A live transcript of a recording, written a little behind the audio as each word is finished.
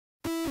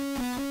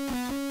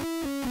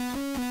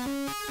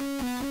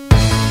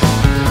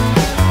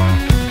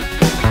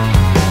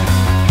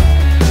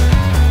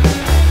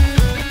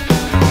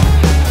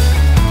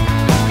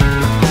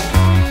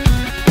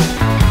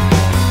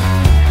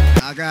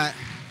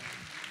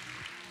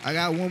I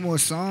got one more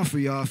song for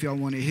y'all if y'all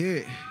want to hear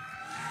it.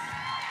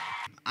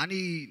 I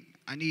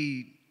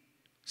need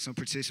some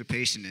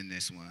participation in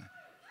this one.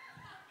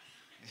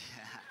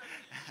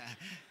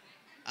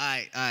 All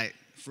right.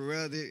 For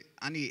real,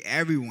 I need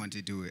everyone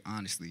to do it,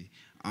 honestly.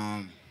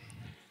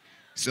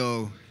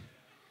 So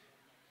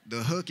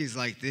the hook is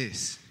like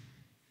this.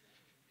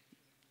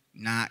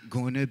 Not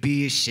gonna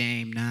be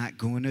ashamed, not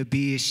gonna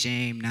be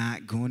ashamed,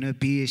 not gonna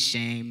be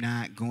ashamed,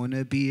 not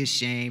gonna be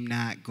ashamed,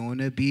 not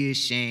gonna be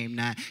ashamed,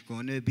 not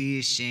gonna be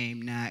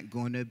ashamed, not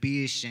gonna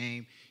be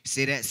ashamed.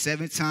 Say that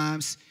 7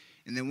 times,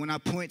 and then when I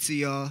point to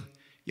y'all,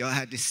 y'all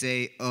have to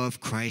say, of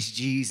Christ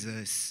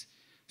Jesus.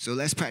 So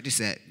let's practice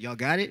that. Y'all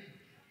got it?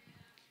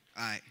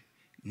 All right.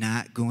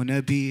 Not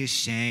gonna be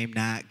ashamed,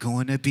 not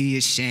gonna be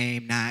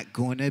ashamed, not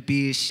gonna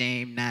be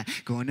ashamed, not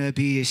gonna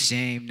be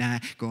ashamed,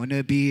 not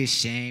gonna be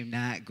ashamed,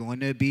 not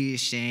gonna be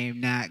ashamed,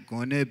 not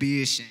gonna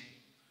be ashamed.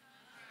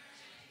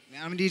 Now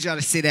I'm gonna need y'all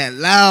to say that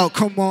loud.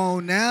 Come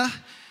on now.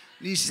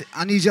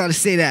 I need y'all to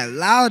say that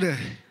louder.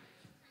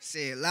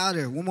 Say it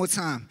louder. One more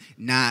time.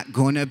 Not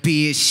gonna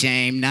be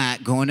ashamed,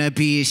 not gonna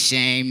be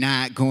ashamed,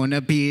 not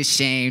gonna be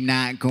ashamed,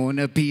 not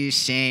gonna be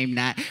ashamed,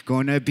 not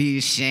gonna be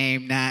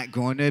ashamed, not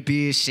gonna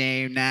be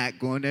ashamed, not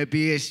gonna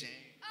be ashamed.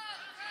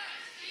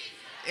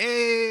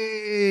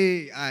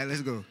 Hey! All right,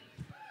 let's go.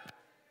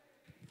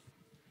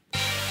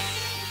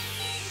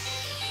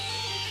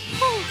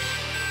 Woo.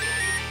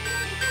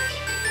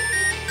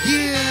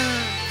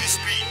 Yeah! This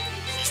beat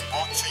is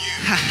brought to you.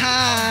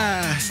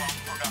 Ha-ha! Song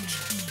production.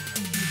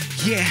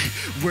 Yeah,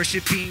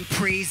 worshiping,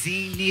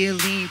 praising,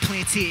 kneeling,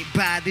 planted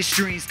by the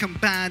strings,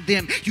 combine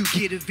them, you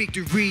get a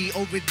victory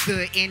over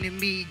the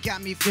enemy.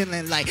 Got me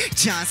feeling like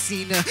John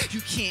Cena,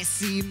 you can't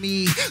see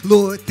me.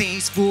 Lord,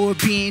 thanks for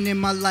being in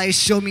my life,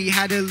 show me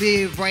how to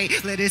live right.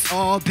 Let us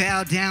all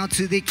bow down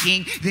to the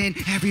King, then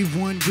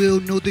everyone will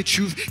know the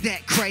truth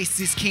that Christ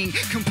is King.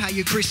 Compile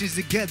your Christians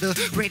together,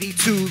 ready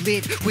to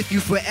live with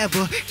you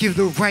forever. Give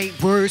the right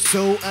words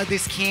so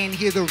others can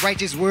hear the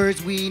righteous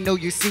words. We know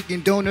you're seeking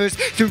donors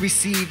to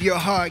receive your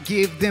heart,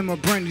 give them a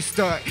brand new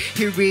start.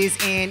 Here is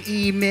an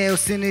email,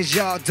 sinners,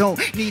 y'all don't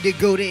need to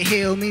go to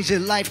hell. Means your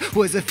life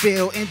was a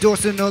fail,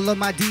 endorsing all of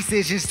my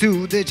decisions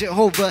to the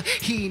Jehovah.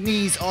 He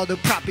needs all the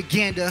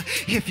propaganda.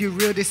 If you're a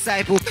real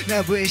disciple,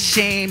 never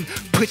ashamed,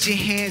 put your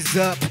hands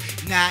up.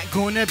 Not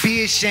gonna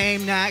be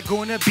ashamed, not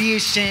gonna be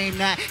ashamed,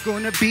 not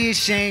gonna be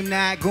ashamed,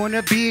 not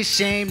gonna be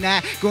ashamed,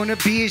 not gonna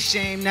be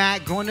ashamed,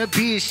 not gonna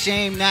be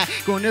ashamed, not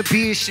gonna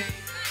be ashamed.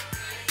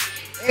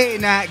 Hey,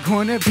 not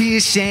gonna be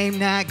ashamed,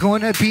 not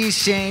gonna be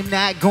ashamed,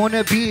 not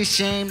gonna be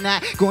ashamed,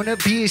 not gonna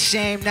be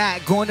ashamed,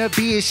 not gonna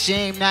be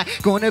ashamed, not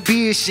gonna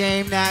be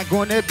ashamed, not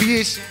gonna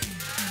be ashamed.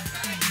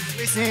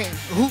 Listen,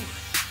 who?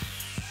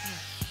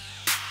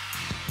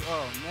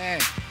 Oh man.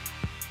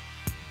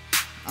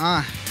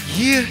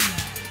 Yeah.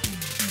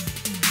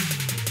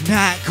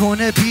 Not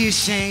gonna be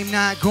ashamed,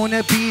 not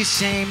gonna be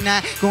ashamed,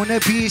 not gonna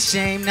be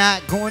ashamed,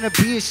 not gonna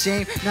be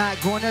ashamed, not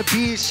gonna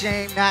be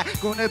ashamed, not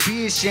gonna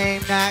be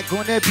ashamed, not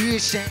gonna be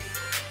ashamed.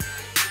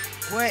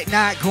 What?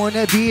 Not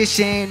gonna be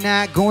ashamed,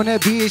 not gonna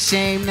be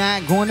ashamed,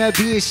 not gonna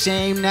be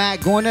ashamed, not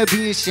gonna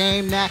be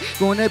ashamed, not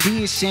gonna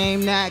be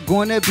ashamed, not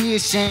gonna be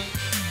ashamed.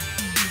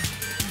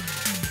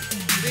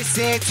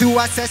 Listen to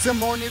our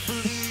testimony,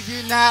 believe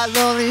you're not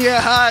lonely in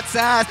hard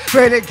times.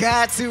 Pray to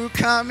God to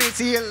come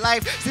into your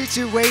life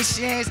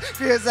situations.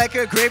 Feels like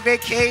a great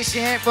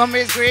vacation from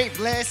His great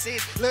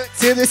blessings. Look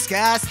to the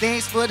skies,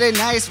 thanks for the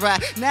nice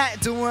ride. Not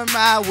doing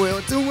my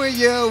will, doing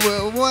your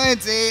will, one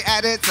day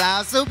at a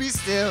time. So be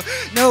still,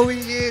 know He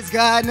is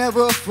God,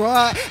 never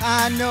fraud.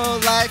 I know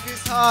life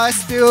is hard,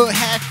 still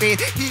have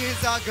faith. He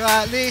is our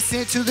God,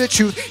 listen to the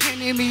truth.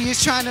 Enemy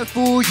is trying to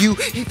fool you.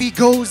 If he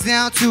goes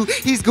down to,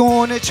 he's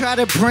gonna try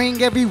to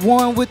bring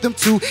everyone with him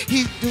too.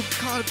 He's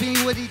caught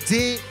being what he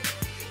did.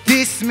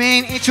 This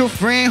man ain't your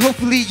friend.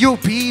 Hopefully you'll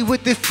be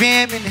with the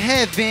fam in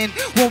heaven.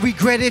 Won't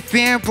regret it,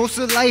 fam. Bros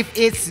to life,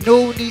 it's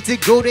no need to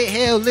go to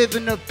hell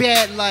living a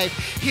bad life.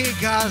 Hear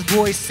God's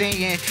voice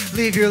saying,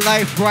 live your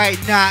life right.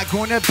 Not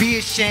gonna be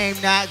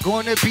ashamed, not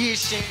gonna be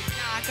ashamed.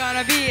 Not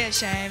gonna be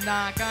ashamed,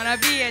 not gonna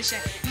be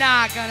ashamed,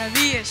 not gonna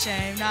be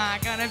ashamed,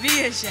 not gonna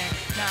be ashamed,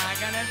 not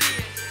gonna be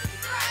ashamed.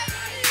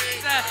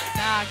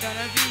 Not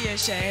gonna be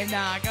ashamed,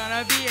 not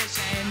gonna be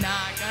ashamed,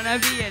 not gonna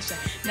be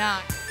ashamed,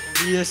 not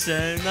be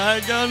ashamed,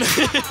 not gonna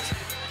be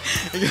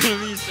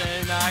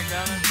ashamed, not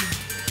gonna be.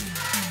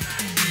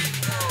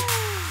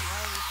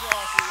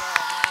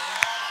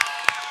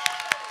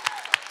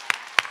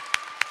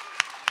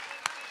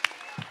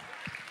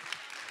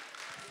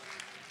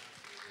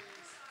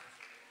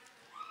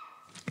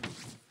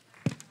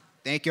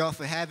 Thank y'all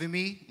for having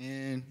me,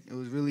 and it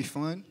was really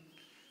fun.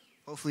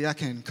 Hopefully I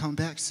can come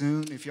back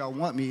soon if y'all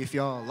want me, if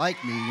y'all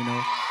like me, you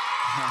know.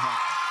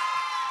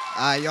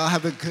 Y'all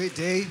have a good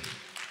day,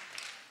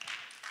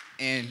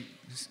 and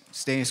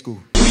stay in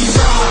school. We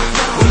rock,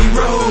 we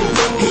roll,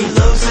 He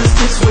loves us,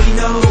 this we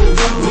know.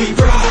 We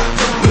rock,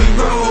 we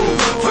roll,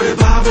 for the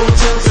Bible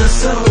tells us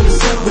so.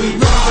 We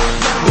rock,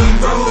 we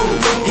roll,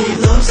 He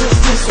loves us,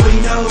 this we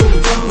know.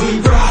 We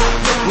rock,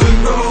 we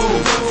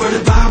roll, for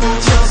the Bible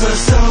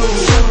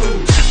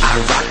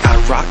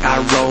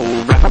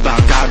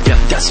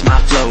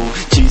low.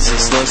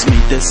 Jesus loves me,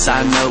 this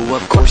I know.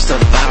 Of course the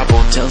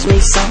Bible tells me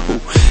so.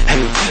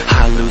 Hey,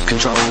 I lose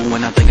control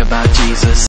when I think about Jesus.